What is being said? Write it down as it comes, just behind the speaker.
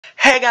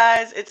Hey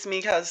guys, it's me,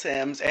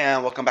 CowsSims,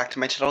 and welcome back to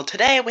my channel.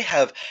 Today we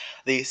have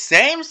the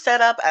same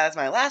setup as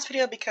my last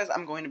video because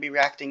I'm going to be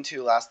reacting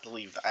to Last to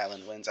Leave the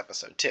Island Wins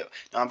episode 2.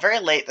 Now, I'm very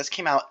late. This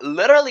came out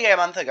literally a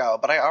month ago,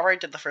 but I already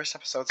did the first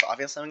episode, so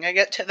obviously I'm going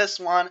to get to this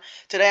one.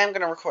 Today I'm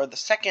going to record the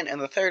second and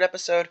the third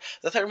episode.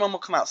 The third one will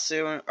come out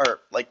soon,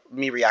 or, like,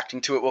 me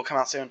reacting to it will come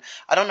out soon.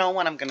 I don't know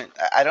when I'm going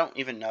to... I don't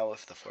even know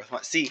if the fourth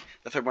one... See,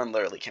 the third one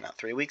literally came out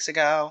 3 weeks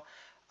ago.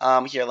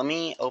 Here, let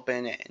me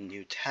open a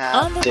new tab.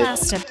 On the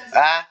last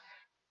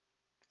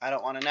I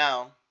don't want to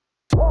know.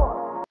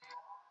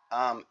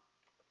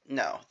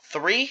 No.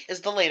 3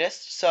 is the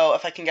latest, so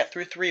if I can get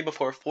through 3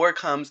 before 4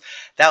 comes,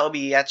 that will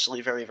be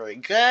actually very, very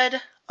good.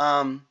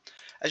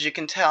 As you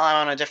can tell,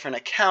 I'm on a different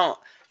account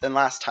than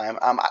last time,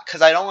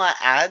 because I don't want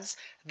ads.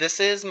 This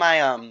is my,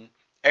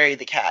 Ari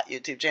the Cat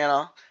YouTube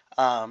channel.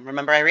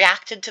 Remember I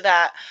reacted to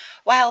that a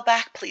while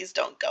back. Please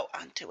don't go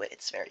onto it.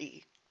 It's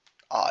very...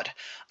 odd.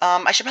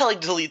 I should probably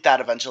delete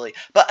that eventually.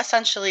 But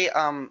essentially,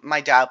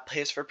 my dad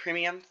pays for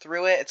premium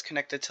through it. It's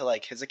connected to,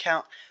 like, his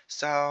account.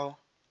 So,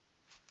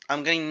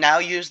 I'm going to now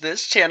use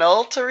this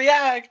channel to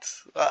react.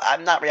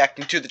 I'm not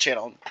reacting to the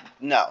channel.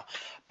 No.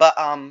 But,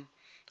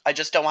 I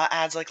just don't want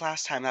ads like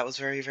last time. That was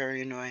very,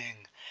 very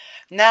annoying.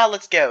 Now,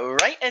 let's get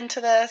right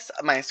into this.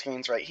 My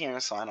screen's right here,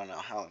 so I don't know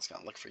how it's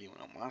going to look for you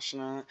when I'm watching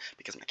it.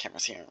 Because my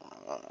camera's here.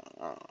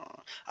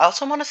 I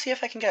also want to see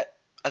if I can get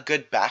a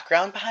good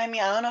background behind me.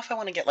 I don't know if I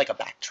want to get like a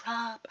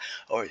backdrop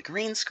or a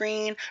green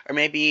screen, or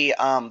maybe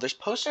there's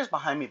posters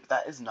behind me, but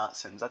that is not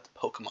Sims. That's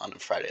Pokemon on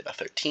Friday the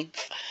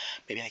 13th.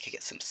 Maybe I could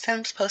get some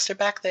Sims posters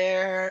back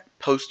there.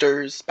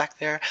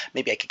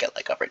 Maybe I could get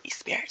like a Britney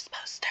Spears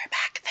poster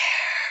back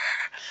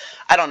there.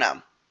 I don't know.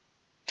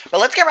 But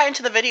let's get right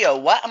into the video.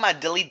 What am I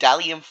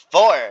dilly-dallying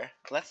for?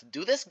 Let's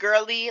do this,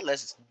 girly.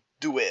 Let's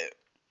do it.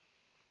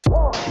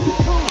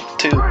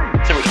 2,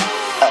 3.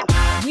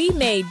 We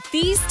made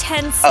these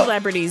 10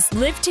 celebrities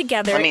live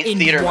together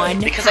in one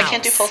because house. I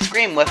can't do full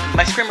screen. With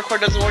my screen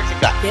recorder doesn't work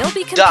like that. They'll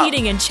be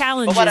competing in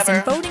challenges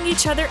and voting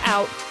each other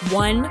out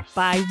one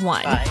by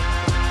one.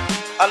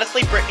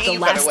 Honestly, Brittany, the you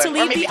better last win.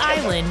 to leave the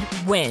island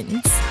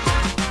wins.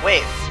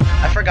 Wait,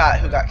 I forgot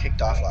who got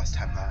kicked off last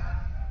time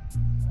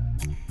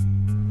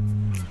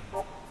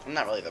though. I'm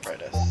not really the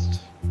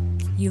brightest.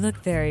 You look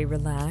very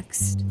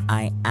relaxed.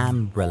 I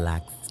am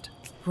relaxed.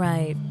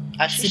 Right.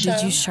 So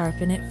did you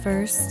sharpen it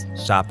first?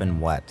 Sharpen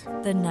what?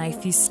 The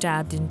knife you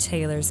stabbed in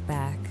Taylor's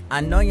back.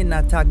 I know you're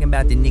not talking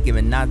about the Nicki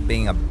Minaj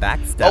being a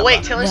backstabber. Oh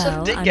wait, Taylor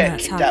Swift did get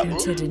kicked out. I'm not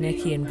talking to the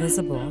Nicki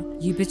Invisible.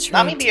 You betrayed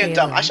Not me being Taylor.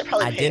 dumb. I should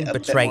probably I didn't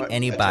betray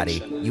anybody.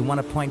 Attention. You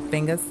want to point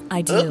fingers?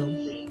 I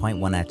do. Point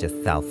one at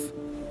yourself.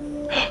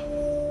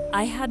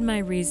 I had my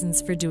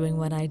reasons for doing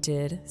what I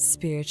did,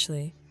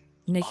 spiritually.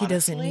 Nicki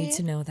doesn't need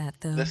to know that,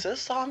 though. This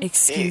is song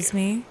Excuse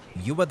me?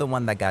 You were the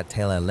one that got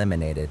Taylor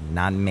eliminated,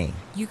 not me.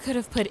 You could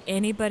have put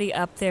anybody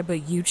up there,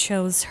 but you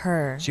chose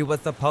her. She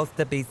was supposed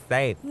to be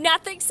safe.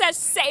 Nothing says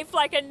safe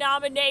like a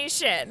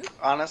nomination.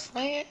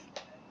 Honestly,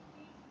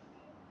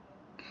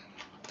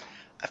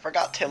 I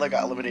forgot Taylor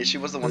got eliminated. She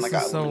was the one that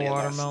got eliminated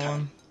last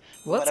time.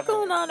 What's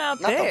going on out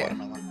there? Not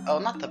the watermelon. Oh,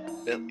 not the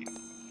Billy.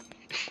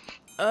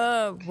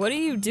 What are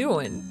you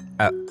doing?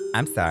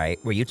 I'm sorry.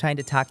 Were you trying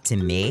to talk to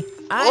me?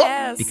 I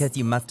asked. Because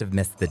you must have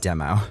missed the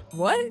demo.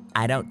 What?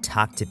 I don't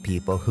talk to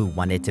people who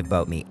wanted to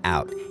vote me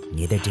out.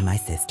 Neither do my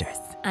sisters.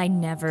 I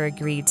never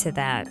agreed to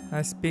that.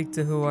 I speak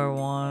to who I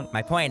want.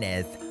 My point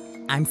is,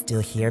 I'm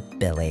still here,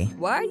 Billy.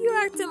 Why are you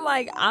acting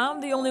like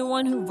I'm the only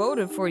one who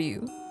voted for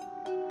you?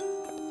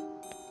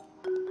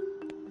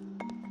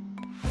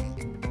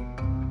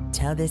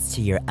 Tell this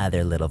to your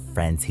other little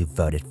friends who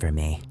voted for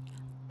me.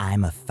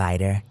 I'm a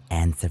fighter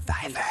and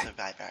survivor.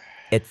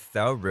 It's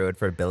so rude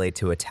for Billy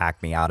to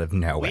attack me out of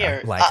nowhere.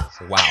 Weird. Like,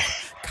 wow,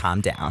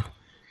 calm down.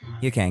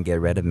 You can't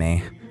get rid of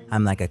me.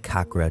 I'm like a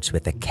cockroach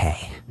with a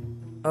K.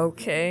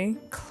 Okay.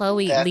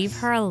 Chloe, leave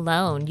her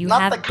alone. You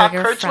Not have the bigger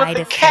cockroach fry with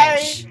to the K.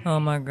 fish.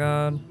 Oh my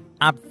god.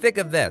 I'm sick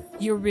of this.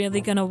 You're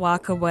really gonna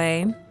walk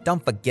away?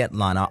 Don't forget,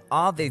 Lana,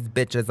 all these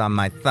bitches are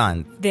my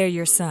sons. They're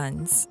your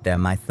sons. They're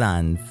my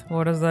sons.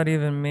 What does that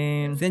even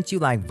mean? Since you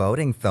like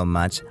voting so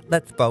much,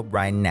 let's vote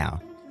right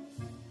now.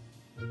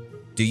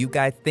 Do you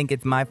guys think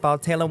it's my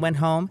fault Taylor went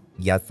home?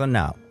 Yes or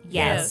no?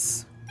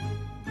 Yes.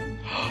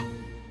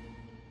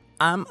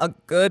 I'm a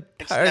good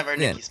It's never person.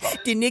 Nicki's fault.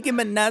 The Nicki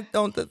Minaj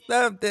don't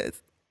deserve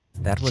this.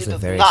 That was She a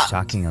does very not.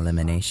 shocking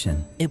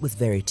elimination. It was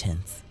very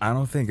tense. I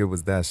don't think it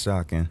was that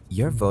shocking.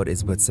 Your vote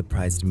is what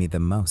surprised me the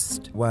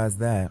most. Why is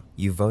that?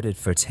 You voted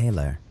for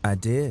Taylor. I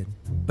did.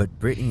 But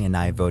Brittany and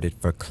I voted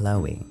for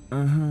Chloe.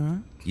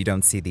 You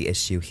don't see the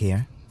issue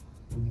here?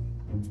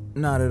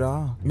 Not at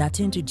all. Not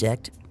to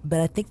interject, but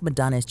I think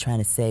Madonna is trying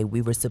to say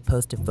we were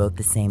supposed to vote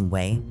the same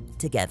way,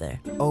 together.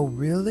 Oh,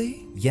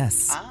 really?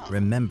 Yes,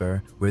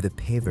 remember, we're the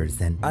pavers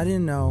and... I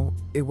didn't know.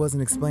 It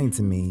wasn't explained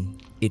to me.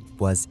 It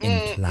was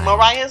implied.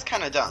 Mariah's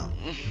kind of dumb.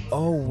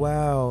 Oh,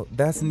 wow.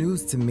 That's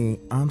news to me.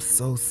 I'm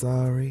so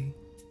sorry.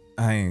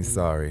 I ain't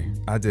sorry.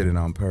 I did it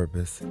on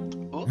purpose.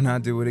 And I'll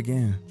do it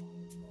again.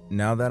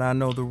 Now that I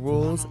know the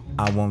rules,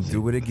 I won't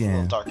do it It's a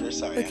again. little darker,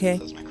 sorry. Okay.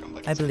 This is my Chromebook.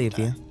 I believe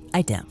you.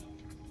 I don't.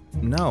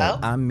 No,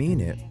 I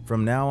mean it.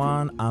 From now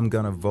on, I'm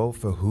gonna vote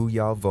for who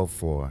y'all vote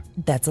for.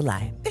 That's a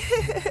lie.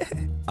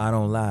 I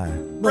don't lie.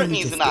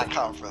 Brittany's not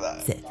calm for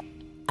that. Sid,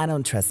 I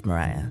don't trust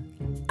Mariah.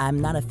 I'm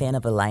not a fan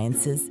of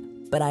alliances,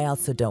 but I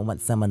also don't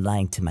want someone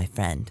lying to my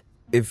friend.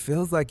 It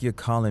feels like you're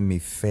calling me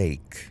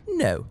fake.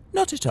 No,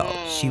 not at all.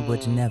 She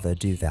would never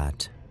do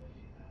that.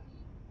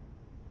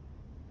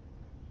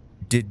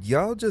 Did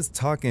y'all just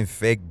talk in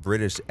fake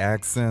British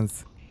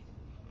accents?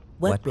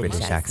 What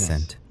British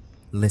accent?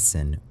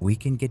 Listen, we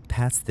can get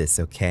past this,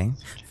 okay?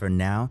 For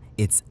now,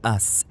 it's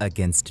us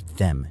against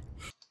them.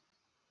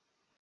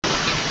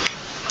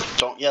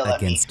 Don't yell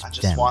at me. I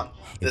just want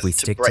this if we to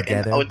stick brighten.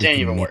 together, Oh, it didn't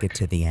we even can work. make it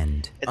to the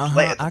end. It's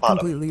late at the I bottom.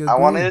 completely I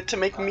agree. wanted it to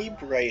make me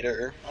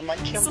brighter on my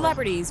camera.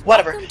 Celebrities,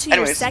 Whatever. welcome to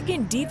Anyways. your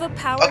second Diva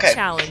Power Okay.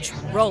 Challenge,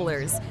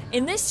 Rollers.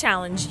 In this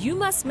challenge, you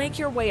must make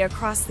your way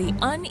across the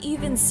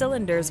uneven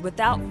cylinders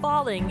without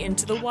falling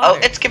into the water.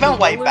 Oh, it's given the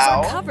Wipeout. rollers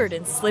are covered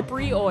in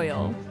slippery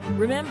oil.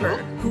 Remember,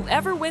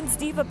 whoever wins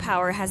Diva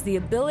Power has the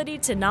ability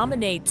to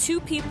nominate 2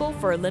 people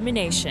for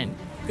elimination.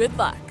 Good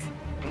luck.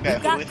 Okay, We've who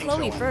do got we think's Chloe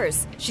gonna win?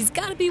 first. She's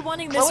got to be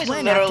wanting this Chloe's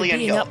win after literally in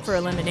being up heels. for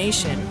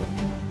elimination.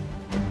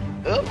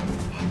 Oh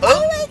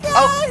my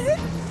god!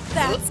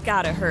 That's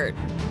gotta hurt.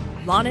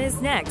 Lana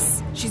is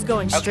next. She's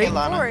going straight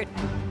Lana. for it.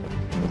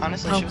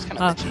 Honestly, she was kind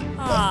of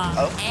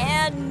bitchy.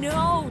 And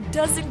no,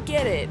 doesn't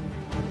get it.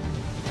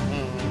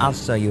 I'll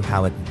show you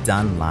how it's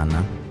done,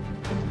 Lana.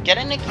 Get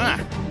in, Nikki.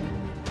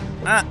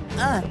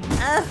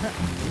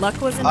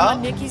 Luck wasn't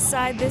on Nikki's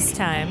side this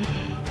time.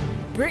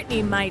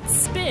 Brittany might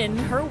spin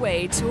her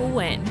way to a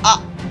win.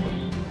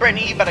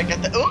 Brittany, you better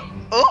get the.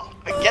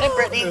 Get it,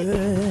 Brittany.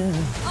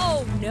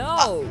 Oh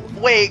no!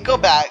 Wait, go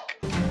back.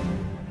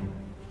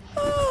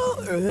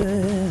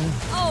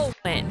 Oh,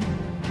 win.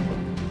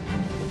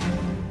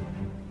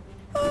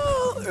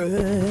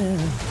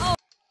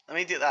 Let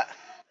me do that.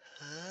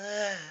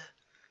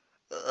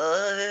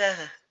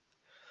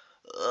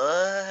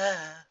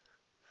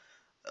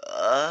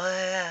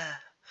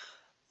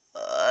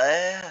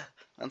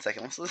 1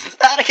 second, let's listen to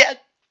that again.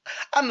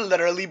 I'm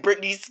literally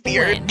Britney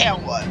Spears. Win.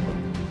 And what?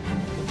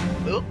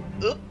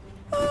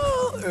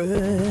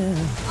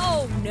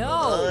 Oh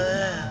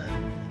no!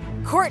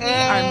 Courtney,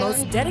 our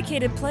most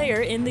dedicated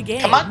player in the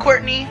game. Come on,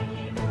 Courtney.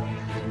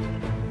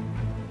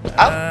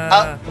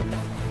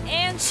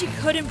 And she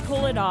couldn't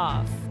pull it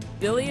off.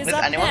 Billy is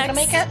up anyone next. gonna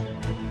make it?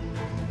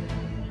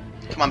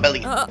 Come on,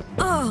 Billy.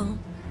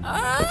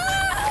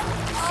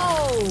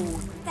 Oh,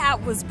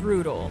 that was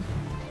brutal.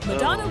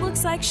 Madonna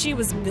looks like she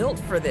was built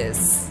for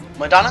this.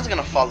 Madonna's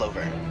gonna fall over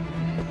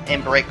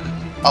and break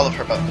all of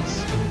her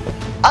bones.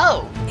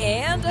 Oh!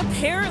 And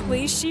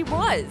apparently she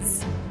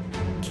was.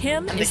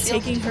 Kim is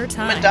taking her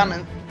time.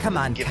 Madonna. Come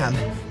on, Kim.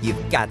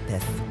 You've got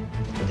this.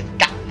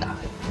 Got that.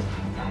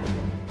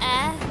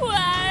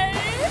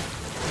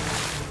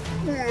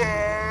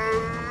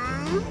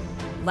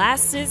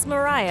 Last is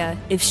Mariah.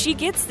 If she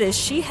gets this,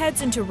 she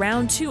heads into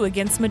round 2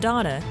 against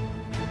Madonna.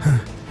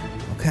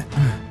 Okay.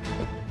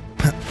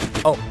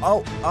 Oh.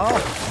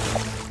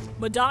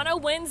 Madonna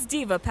wins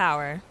Diva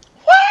Power.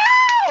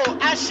 Wow!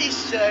 As she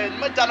should.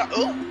 Madonna.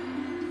 Oh.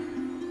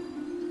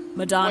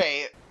 Madonna.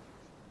 Wait.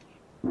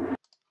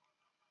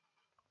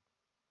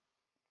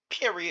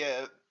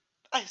 Period.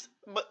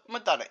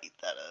 Madonna ate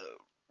that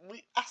up.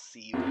 I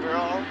see you,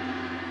 girl.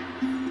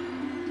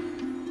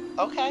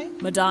 Okay.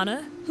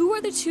 Madonna, who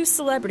are the 2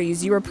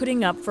 celebrities you are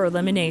putting up for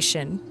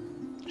elimination?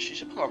 She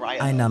should put Mariah.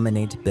 I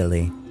nominate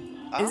Billy.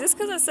 Is this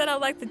because I said I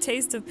like the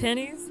taste of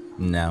pennies?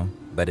 No,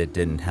 but it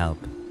didn't help.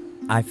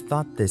 I've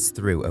thought this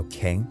through,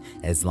 okay?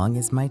 As long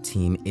as my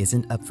team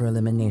isn't up for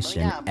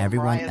elimination, but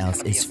everyone Mariah's else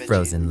gonna be is a bitchy.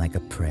 frozen like a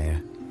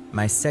prayer.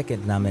 My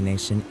second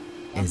nomination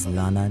is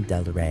Lana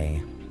Del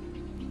Rey.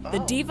 The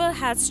diva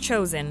has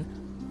chosen.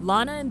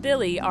 Lana and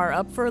Billy are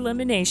up for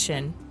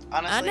elimination.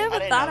 Honestly, I never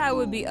didn't thought know I who-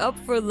 would be up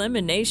for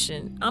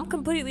elimination. I'm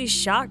completely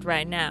shocked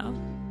right now.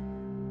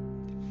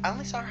 I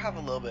only saw her have a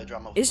little bit of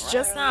drama with It's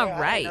just Mariah. not I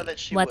right. know that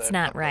she What's would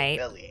not put right?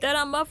 Billy. That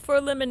I'm up for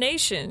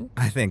elimination.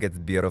 I think it's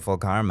beautiful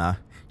karma.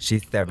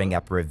 She's serving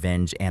up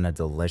revenge and a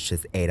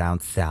delicious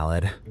 8-ounce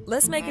salad.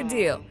 Let's make a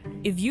deal.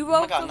 If you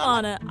vote God, for no,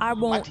 Lana, I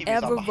won't TV's all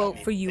ever behind vote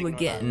me. for you Ignore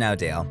again. No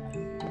deal.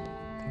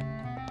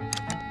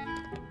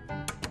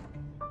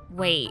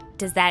 Wait,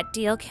 does that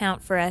deal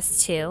count for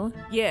us too?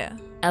 Yeah.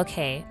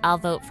 Okay, I'll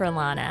vote for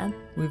Lana.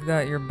 We've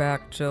got your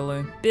back,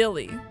 Chili.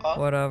 Billy.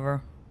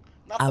 Whatever.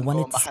 Not I the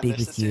wanted phone to behind speak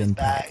this with you sister's in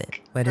back. private.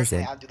 What is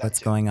Personally, it? I'd do that What's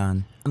too. going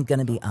on? I'm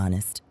gonna be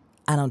honest.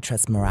 I don't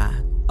trust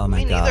Mariah. Oh my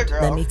Me neither, god.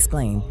 girl. Let me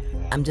explain.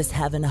 I'm just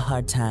having a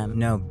hard time.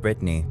 No,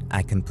 Brittany,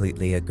 I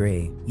completely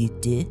agree. You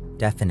did?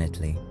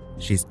 Definitely.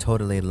 She's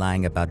totally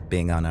lying about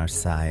being on our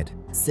side.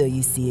 So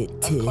you see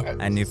it too?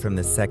 I knew from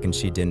the second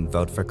she didn't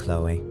vote for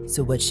Chloe.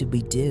 So what should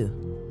we do?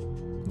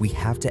 We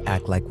have to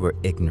act like we're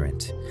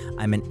ignorant.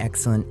 I'm an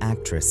excellent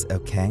actress,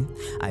 okay?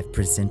 I've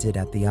presented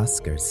at the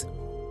Oscars.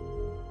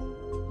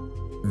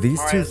 These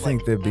two Mariah's think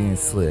like, they're being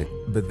slick,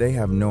 but they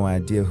have no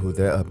idea who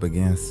they're up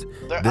against.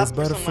 They're This up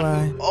for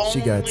someone butterfly, who she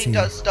got only teeth.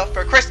 does stuff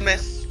for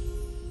Christmas.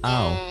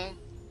 Oh.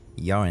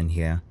 You're in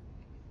here.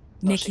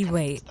 Nikki,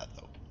 wait.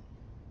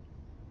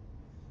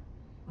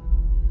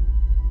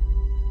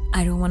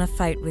 I don't want to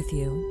fight with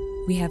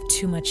you. We have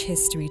too much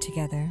history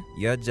together.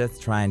 You're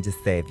just trying to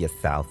save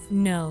yourself.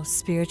 No,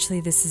 spiritually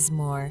this is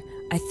more.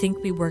 I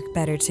think we work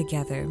better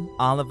together.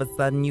 All of a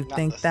sudden you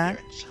think that?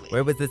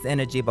 Where was this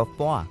energy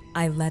before?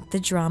 I let the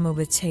drama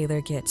with Taylor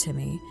get to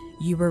me.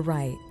 You were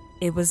right.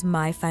 It was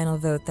my final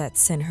vote that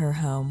sent her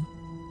home.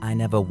 I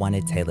never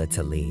wanted Taylor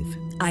to leave.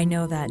 I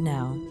know that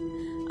now.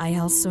 I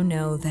also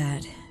know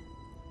that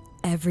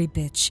every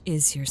bitch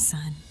is your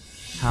son.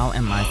 How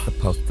am I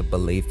supposed to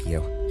believe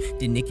you?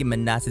 The Nicki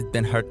Minaj has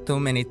been hurt too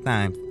many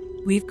times.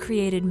 We've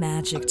created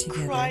magic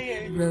together.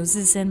 Crying.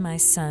 Roses and my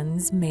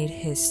sons made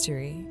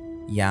history.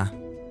 Yeah,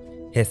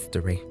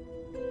 history.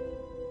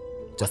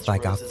 Just What's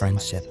like our roses in my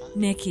friendship. son?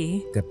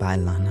 Nikki, Goodbye,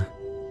 Lana.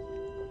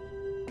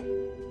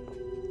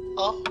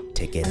 Oh,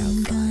 Take it I'm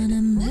outside.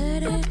 gonna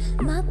murder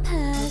my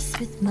past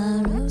with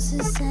my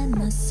roses and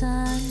my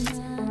son.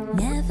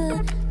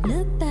 Never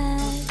look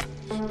back,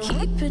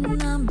 keep it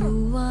number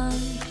one.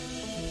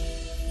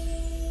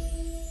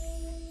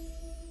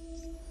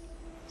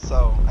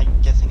 so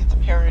I'm guessing it's a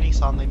parody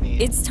song they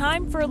made. it's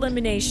time for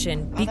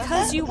elimination.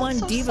 Because you won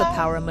That's so Diva sad.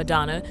 Power,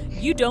 Madonna,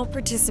 you don't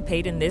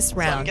participate in this I'm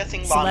round. guessing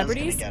Lana's gonna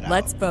Celebrities, get out.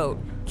 let's vote.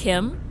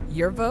 Kim,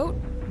 your vote.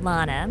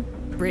 Lana.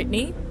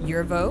 Brittany,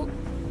 your vote.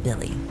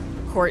 Billy.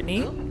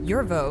 Courtney,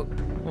 your vote.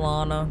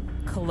 Lana.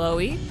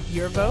 Chloe,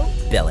 your vote.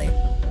 Billy.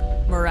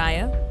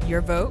 Mariah,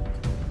 your vote.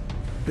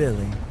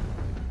 Billy.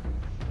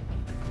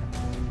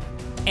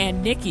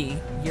 And Nikki,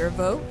 your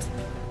vote.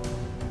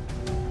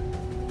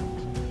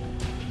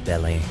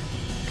 Billy.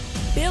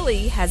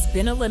 Billy has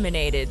been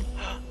eliminated.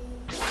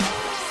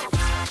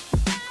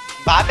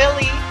 Bye,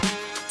 Billy.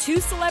 2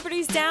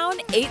 celebrities down,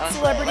 8 Honestly, I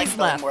celebrities like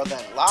Billy left. more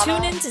than Lana,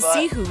 Tune in to but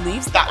see who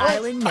leaves the that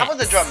island that next.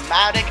 was a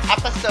dramatic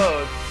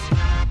episode.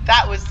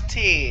 That was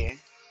tea.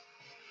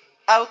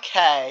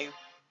 Okay.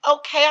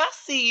 Okay, I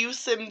see you,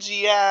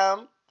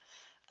 SimGM.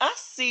 I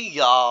see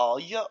y'all.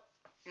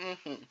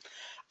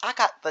 I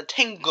got the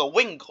tingle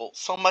wingle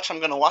so much I'm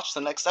gonna watch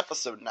the next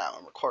episode now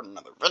and record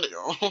another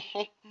video.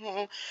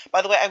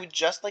 By the way, I would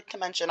just like to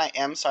mention I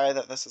am sorry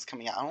that this is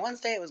coming out on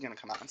Wednesday. It was gonna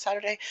come out on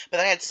Saturday, but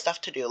then I had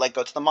stuff to do, like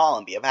go to the mall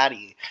and be a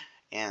baddie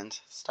and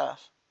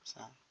stuff.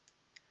 So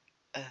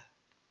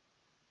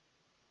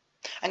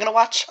I'm gonna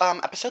watch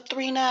episode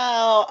 3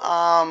 now,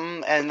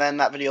 and then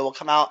that video will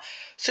come out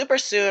super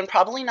soon.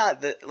 Probably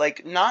not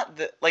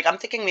I'm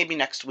thinking maybe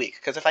next week,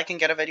 because if I can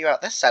get a video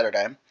out this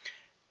Saturday,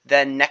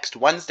 then next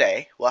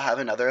Wednesday we'll have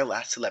another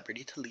last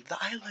celebrity to leave the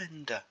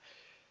island.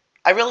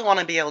 I really want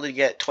to be able to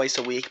get twice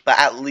a week, but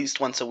at least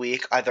once a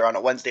week, either on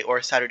a Wednesday or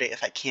a Saturday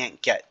if I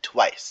can't get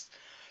twice.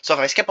 So if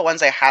I skip a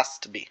Wednesday, it has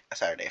to be a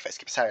Saturday. If I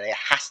skip a Saturday, it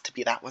has to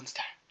be that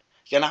Wednesday.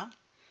 You know?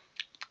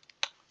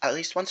 At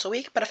least once a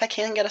week, but if I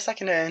can get a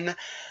second in,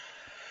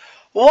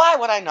 why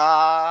would I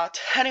not?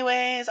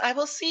 Anyways, I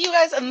will see you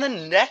guys in the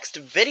next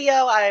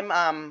video.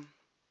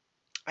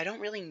 I don't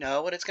really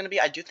know what it's going to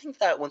be. I do think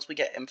that once we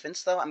get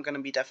infants, though, I'm going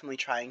to be definitely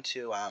trying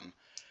to,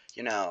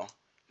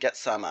 get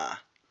some,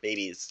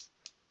 babies.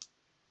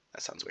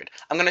 That sounds weird.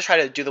 I'm going to try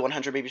to do the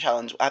 100 baby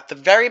challenge. At the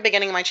very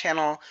beginning of my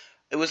channel,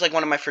 it was like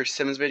one of my first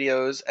Sims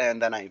videos, and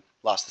then I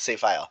lost the save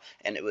file,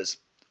 and it was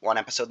 1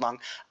 episode long.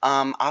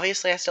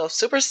 Obviously, I still have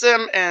Super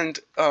Sim and,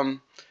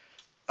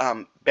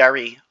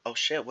 Berry. Oh,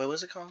 shit, what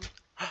was it called?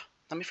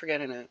 Let me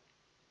forget it.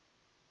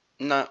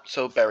 Not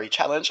so berry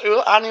challenge.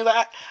 Ooh, I knew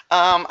that.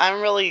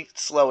 I'm really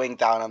slowing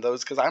down on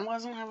those because I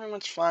wasn't having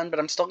much fun, but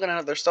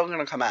they're still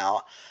gonna come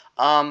out.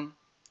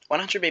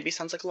 100 Baby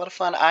sounds like a lot of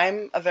fun.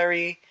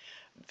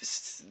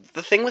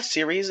 The thing with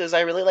series is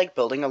I really like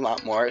building a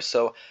lot more,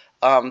 so,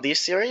 these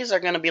series are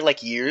gonna be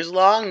like years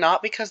long,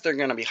 not because they're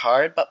gonna be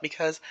hard, but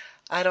because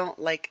I don't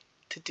like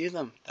to do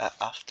them that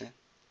often.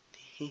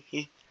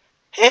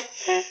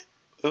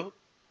 Ooh,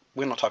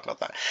 we don't talk about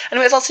that.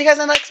 Anyways, I'll see you guys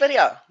in the next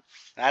video.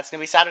 That's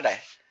gonna be Saturday,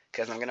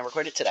 because I'm gonna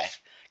record it today,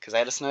 because I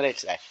had a snow day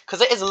today.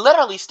 Because it is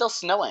literally still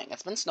snowing.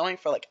 It's been snowing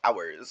for like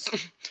hours.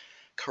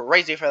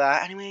 Crazy for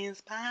that.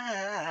 Anyways,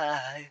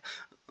 bye.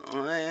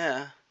 Oh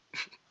yeah.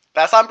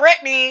 That's on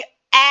Brittany.